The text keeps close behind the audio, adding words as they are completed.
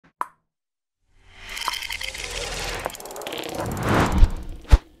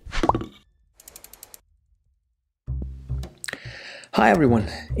Hi everyone,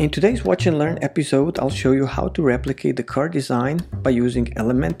 in today's Watch and Learn episode I'll show you how to replicate the card design by using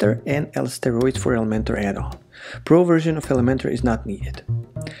Elementor and Steroids for Elementor add-on. Pro version of Elementor is not needed.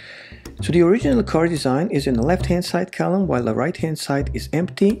 So the original card design is in the left hand side column while the right hand side is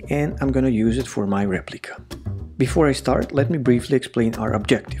empty, and I'm going to use it for my replica. Before I start, let me briefly explain our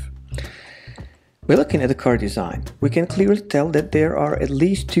objective. By looking at the card design, we can clearly tell that there are at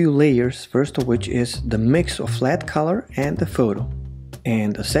least two layers, first of which is the mix of flat color and the photo.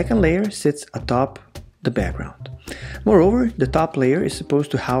 And the second layer sits atop the background. Moreover, the top layer is supposed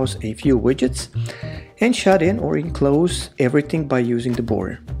to house a few widgets and shut in or enclose everything by using the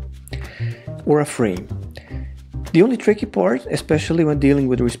border or a frame. The only tricky part, especially when dealing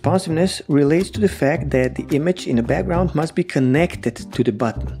with responsiveness, relates to the fact that the image in the background must be connected to the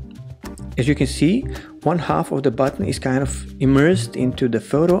button. As you can see, one half of the button is kind of immersed into the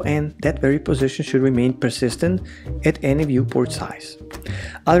photo, and that very position should remain persistent at any viewport size.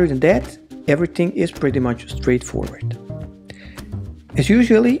 Other than that, everything is pretty much straightforward. As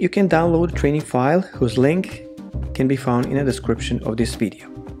usually, you can download a training file whose link can be found in the description of this video.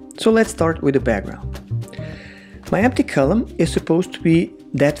 So let's start with the background. My empty column is supposed to be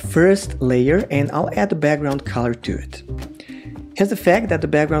that first layer, and I'll add the background color to it. Hence the fact that the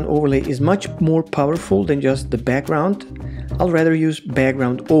background overlay is much more powerful than just the background, I'll rather use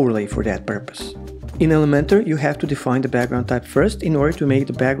background overlay for that purpose. In Elementor, you have to define the background type first in order to make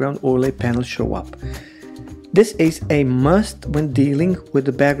the background overlay panel show up. This is a must when dealing with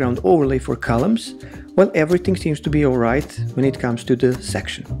the background overlay for columns, while everything seems to be alright when it comes to the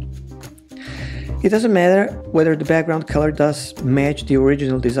section. It doesn't matter whether the background color does match the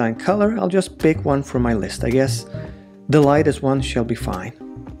original design color, I'll just pick one from my list. I guess the lightest one shall be fine.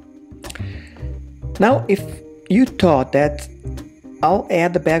 Now, if you thought that I'll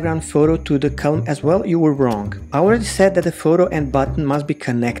add the background photo to the column as well, you were wrong. I already said that the photo and button must be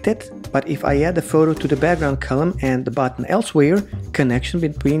connected, but if I add the photo to the background column and the button elsewhere, connection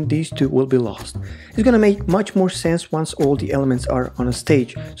between these two will be lost. It's going to make much more sense once all the elements are on a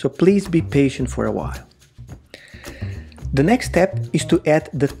stage, so please be patient for a while. The next step is to add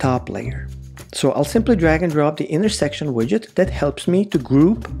the top layer. So I'll simply drag and drop the intersection widget that helps me to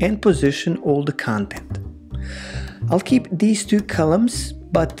group and position all the content. I'll keep these two columns,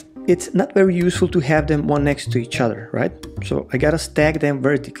 but it's not very useful to have them one next to each other, right? So I gotta stack them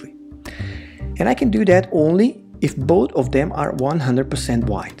vertically. And I can do that only if both of them are 100%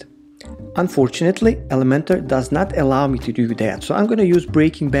 white. Unfortunately, Elementor does not allow me to do that, so I'm going to use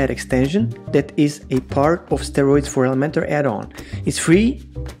Breaking Bad extension that is a part of Steroids for Elementor add-on. It's free.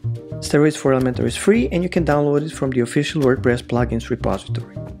 Steroids for Elementor is free, and you can download it from the official WordPress plugins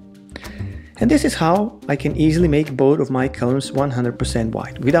repository. And this is how I can easily make both of my columns 100%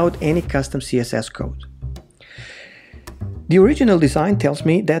 white without any custom CSS code. The original design tells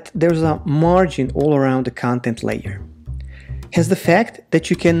me that there's a margin all around the content layer. Hence the fact that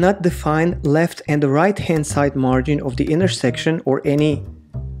you cannot define left and the right hand side margin of the intersection or any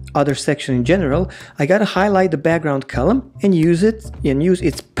other section in general. I gotta highlight the background column and use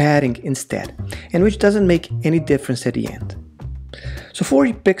its padding instead, and which doesn't make any difference at the end. So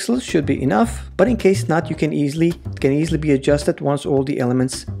 40 pixels should be enough, but in case not, you can easily be adjusted once all the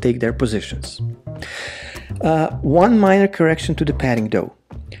elements take their positions. One minor correction to the padding though.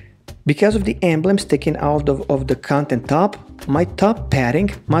 Because of the emblem sticking out of the content top, my top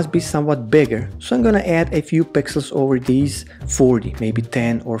padding must be somewhat bigger, so I'm gonna add a few pixels over these 40, maybe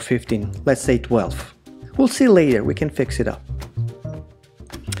 10 or 15, let's say 12. We'll see later, we can fix it up.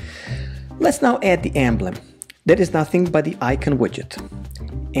 Let's now add the emblem. That is nothing but the icon widget.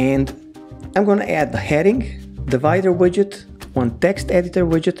 And I'm gonna add the heading, divider widget, one text editor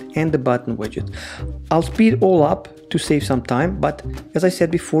widget, and the button widget. I'll speed all up to save some time, but as I said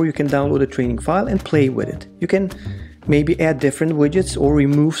before, you can download a training file and play with it. You can maybe add different widgets or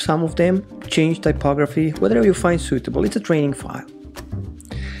remove some of them, change typography, whatever you find suitable. It's a training file.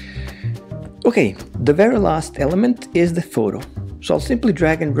 Okay, the very last element is the photo. So I'll simply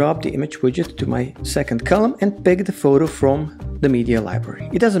drag and drop the image widget to my second column and pick the photo from the media library.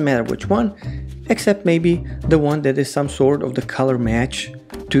 It doesn't matter which one, except maybe the one that is some sort of the color match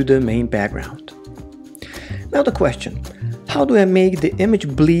to the main background. Now the question, how do I make the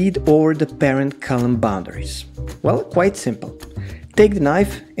image bleed over the parent column boundaries? Well, quite simple. Take the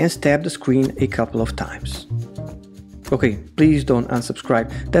knife and stab the screen a couple of times. Okay, please don't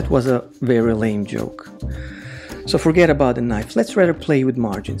unsubscribe. That was a very lame joke. So forget about the knife. Let's rather play with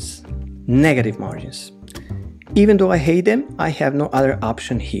margins. Negative margins. even though I hate them, I have no other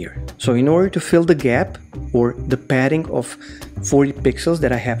option here. So in order to fill the gap or the padding of 40 pixels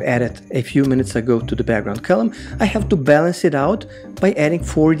that I have added a few minutes ago to the background column, I have to balance it out by adding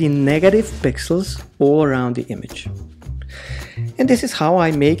 40 negative pixels all around the image. And this is how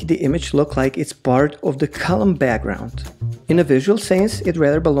I make the image look like it's part of the column background. In a visual sense, it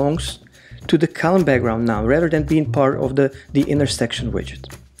rather belongs to the column background now, rather than being part of the intersection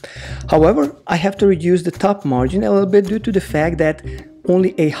widget. However, I have to reduce the top margin a little bit due to the fact that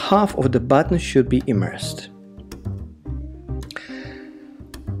only a half of the button should be immersed.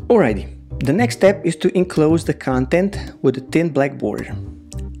 Alrighty, the next step is to enclose the content with a thin black border.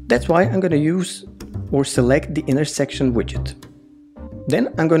 That's why I'm going to use or select the intersection widget.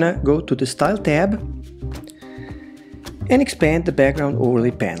 Then I'm going to go to the Style tab and expand the background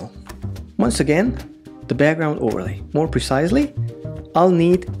overlay panel. Once again, the background overlay. More precisely, I'll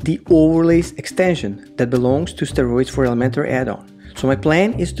need the overlays extension that belongs to Steroids for Elementor add-on. So my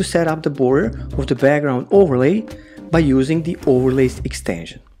plan is to set up the border of the background overlay by using the overlays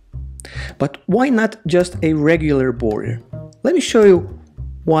extension. But why not just a regular border? Let me show you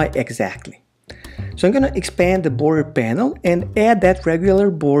why exactly. So I'm going to expand the border panel and add that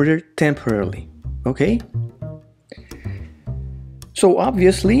regular border temporarily. Okay? So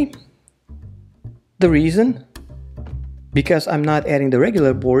obviously, the reason, because I'm not adding the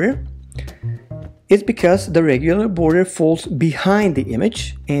regular border, is because the regular border falls behind the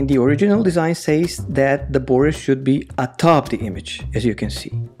image and the original design says that the border should be atop the image, as you can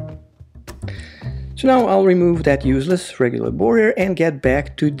see. So now I'll remove that useless regular border and get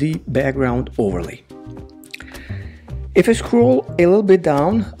back to the background overlay. If I scroll a little bit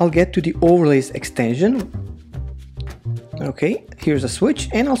down, I'll get to the overlays extension. Okay, here's a switch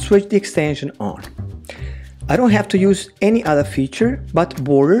and I'll switch the extension on. I don't have to use any other feature but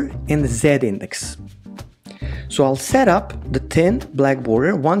border and Z-index. So I'll set up the thin black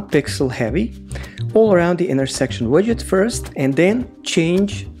border 1 pixel heavy all around the intersection widget first and then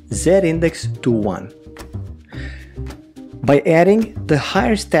change Z-index to 1. By adding the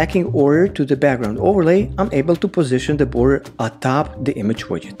higher stacking order to the background overlay, I'm able to position the border atop the image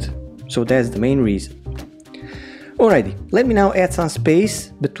widget. So that's the main reason. Alrighty, let me now add some space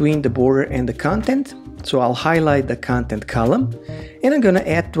between the border and the content. So I'll highlight the content column and I'm gonna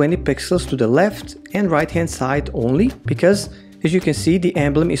add 20 pixels to the left and right hand side only because, as you can see, the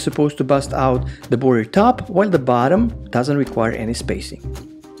emblem is supposed to bust out the border top while the bottom doesn't require any spacing.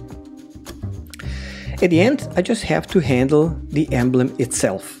 At the end, I just have to handle the emblem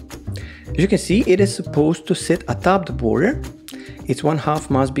itself. As you can see, it is supposed to sit atop the border. Its 1/2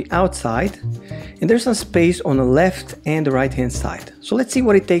 must be outside and there's some space on the left and the right hand side. So let's see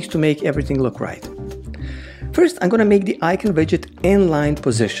what it takes to make everything look right. First, I'm going to make the icon widget inline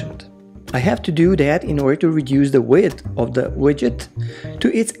positioned. I have to do that in order to reduce the width of the widget to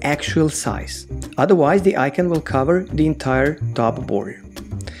its actual size. Otherwise, the icon will cover the entire top border.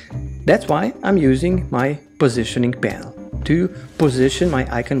 That's why I'm using my positioning panel to position my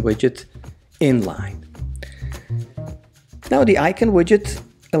icon widget inline. Now the icon widget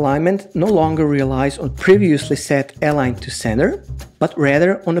alignment no longer relies on previously set align to center, but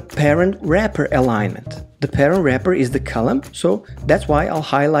rather on a parent wrapper alignment. The parent wrapper is the column, so that's why I'll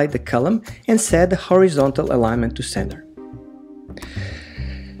highlight the column and set the horizontal alignment to center.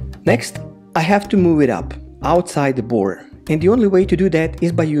 Next, I have to move it up outside the border, and the only way to do that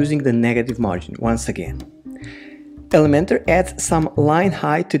is by using the negative margin once again. Elementor adds some line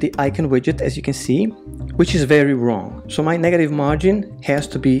height to the icon widget, as you can see, which is very wrong, so my negative margin has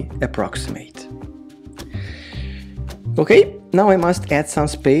to be approximate. Okay, now I must add some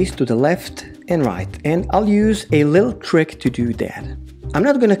space to the left and right, and I'll use a little trick to do that. I'm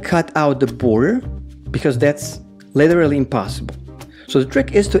not going to cut out the border because that's literally impossible. So the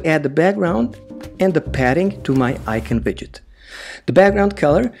trick is to add the background and the padding to my icon widget. The background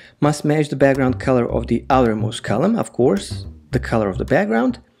color must match the background color of the outermost column, of course, the color of the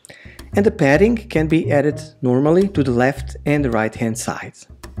background, and the padding can be added normally to the left and the right hand sides.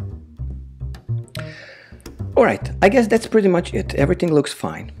 Alright, I guess that's pretty much it. Everything looks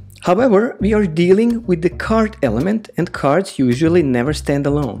fine. However, we are dealing with the card element and cards usually never stand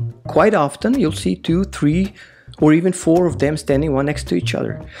alone. Quite often you'll see 2, 3 or even 4 of them standing one next to each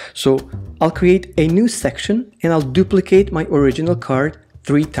other. So I'll create a new section and I'll duplicate my original card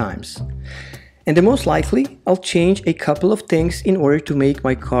 3 times. And the most likely I'll change a couple of things in order to make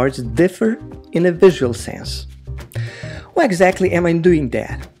my cards differ in a visual sense. Why exactly am I doing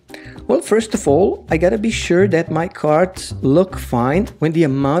that? Well, first of all, I gotta be sure that my cards look fine when the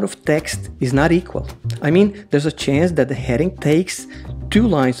amount of text is not equal. I mean, there's a chance that the heading takes 2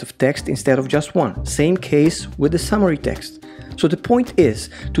 lines of text instead of just 1. Same case with the summary text. So the point is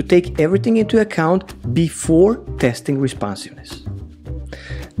to take everything into account before testing responsiveness.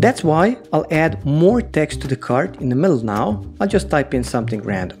 That's why I'll add more text to the card in the middle now. I'll just type in something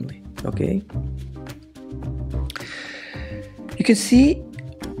randomly, okay? You can see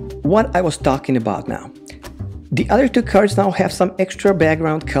what I was talking about now. The other 2 cards now have some extra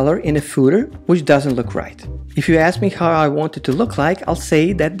background color in the footer, which doesn't look right. If you ask me how I want it to look like, I'll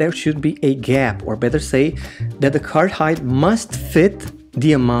say that there should be a gap, or better say that the card height must fit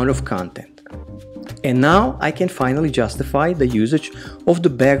the amount of content. And now I can finally justify the usage of the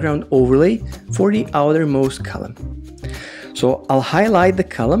background overlay for the outermost column. So I'll highlight the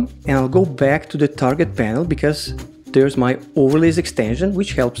column and I'll go back to the target panel because there's my overlays extension,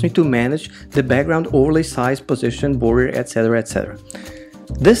 which helps me to manage the background overlay size, position, border, etc, etc.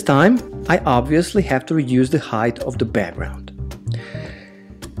 This time, I obviously have to reduce the height of the background.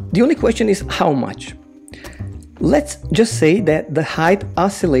 The only question is how much. Let's just say that the height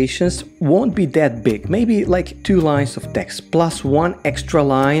oscillations won't be that big, maybe like 2 lines of text plus 1 extra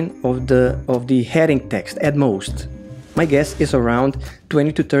line of the heading text at most. My guess is around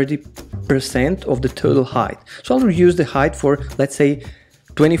 20 to 30% of the total height. So I'll reduce the height for, let's say,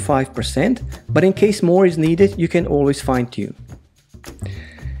 25%, but in case more is needed, you can always fine-tune.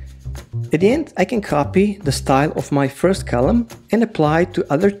 At the end, I can copy the style of my first column and apply it to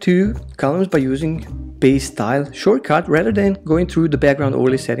other 2 columns by using Paste Style shortcut rather than going through the background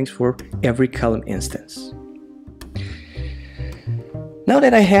overlay settings for every column instance. Now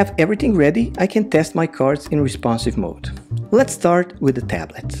that I have everything ready, I can test my cards in responsive mode. Let's start with the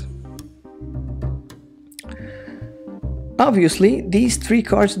tablet. Obviously, these 3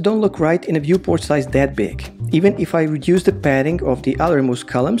 cards don't look right in a viewport size that big. Even if I reduce the padding of the outermost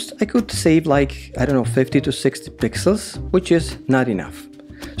columns, I could save like, I don't know, 50 to 60 pixels, which is not enough.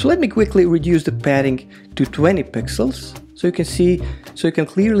 So let me quickly reduce the padding to 20 pixels so you can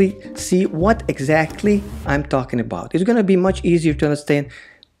clearly see what exactly I'm talking about. It's going to be much easier to understand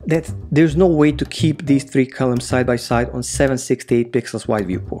that there's no way to keep these 3 columns side by side on 768 pixels wide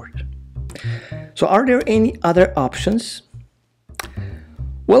viewport. So are there any other options?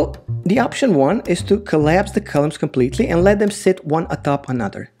 Well, the option 1 is to collapse the columns completely and let them sit one atop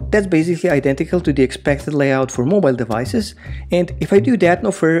another. That's basically identical to the expected layout for mobile devices, and if I do that,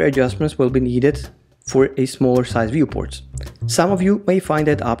 no further adjustments will be needed for a smaller size viewports. Some of you may find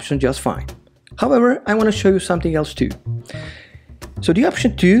that option just fine. However, I want to show you something else too. So the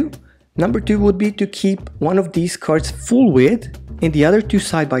option 2, number 2 would be to keep one of these cards full width and the other 2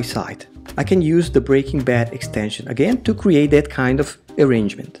 side by side. I can use the Breaking Bad extension again to create that kind of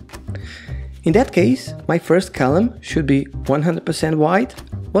arrangement. In that case, my first column should be 100% white,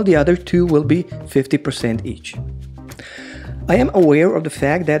 while the other 2 will be 50% each. I am aware of the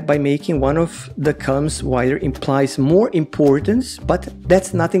fact that by making one of the columns wider implies more importance, but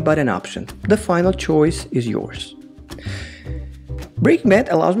that's nothing but an option. The final choice is yours. Breaking Bad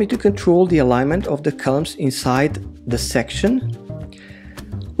allows me to control the alignment of the columns inside the section,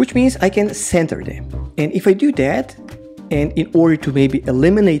 which means I can center them. And if I do that, and in order to maybe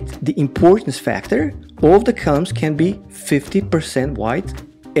eliminate the importance factor, all of the columns can be 50% white,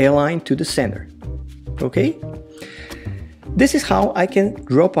 aligned to the center. Okay? This is how I can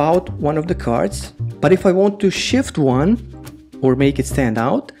drop out one of the cards, but if I want to shift one or make it stand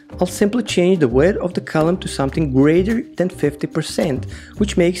out, I'll simply change the width of the column to something greater than 50%,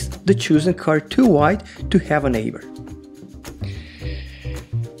 which makes the chosen card too wide to have a neighbor.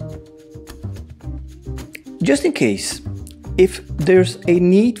 Just in case, if there's a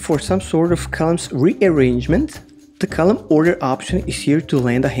need for some sort of columns rearrangement, the column order option is here to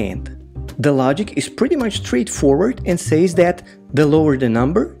lend a hand. The logic is pretty much straightforward and says that the lower the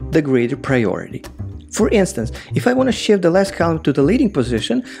number, the greater priority. For instance, if I want to shift the last column to the leading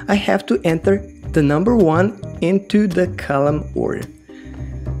position, I have to enter the number 1 into the column order.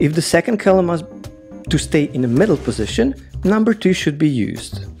 If the second column must to stay in the middle position, number 2 should be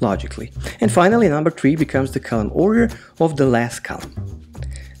used, logically. And finally, number 3 becomes the column order of the last column.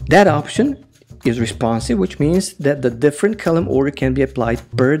 That option is responsive, which means that the different column order can be applied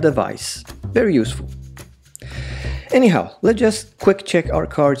per device. Very useful. Anyhow, let's just quick check our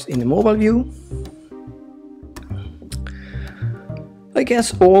cards in the mobile view. I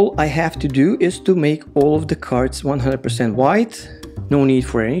guess all I have to do is to make all of the cards 100% white. No need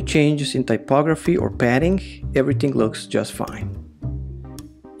for any changes in typography or padding. Everything looks just fine.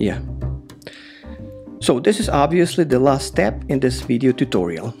 Yeah. So this is obviously the last step in this video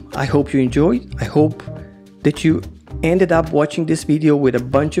tutorial. I hope you enjoyed. I hope that you ended up watching this video with a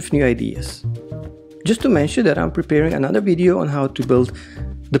bunch of new ideas. Just to mention that I'm preparing another video on how to build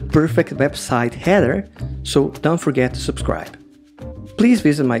the perfect website header, so don't forget to subscribe. Please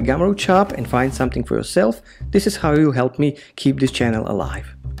visit my Gumroad shop and find something for yourself. This is how you help me keep this channel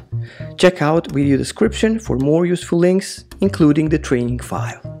alive. Check out video description for more useful links, including the training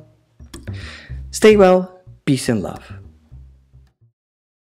file. Stay well, peace and love.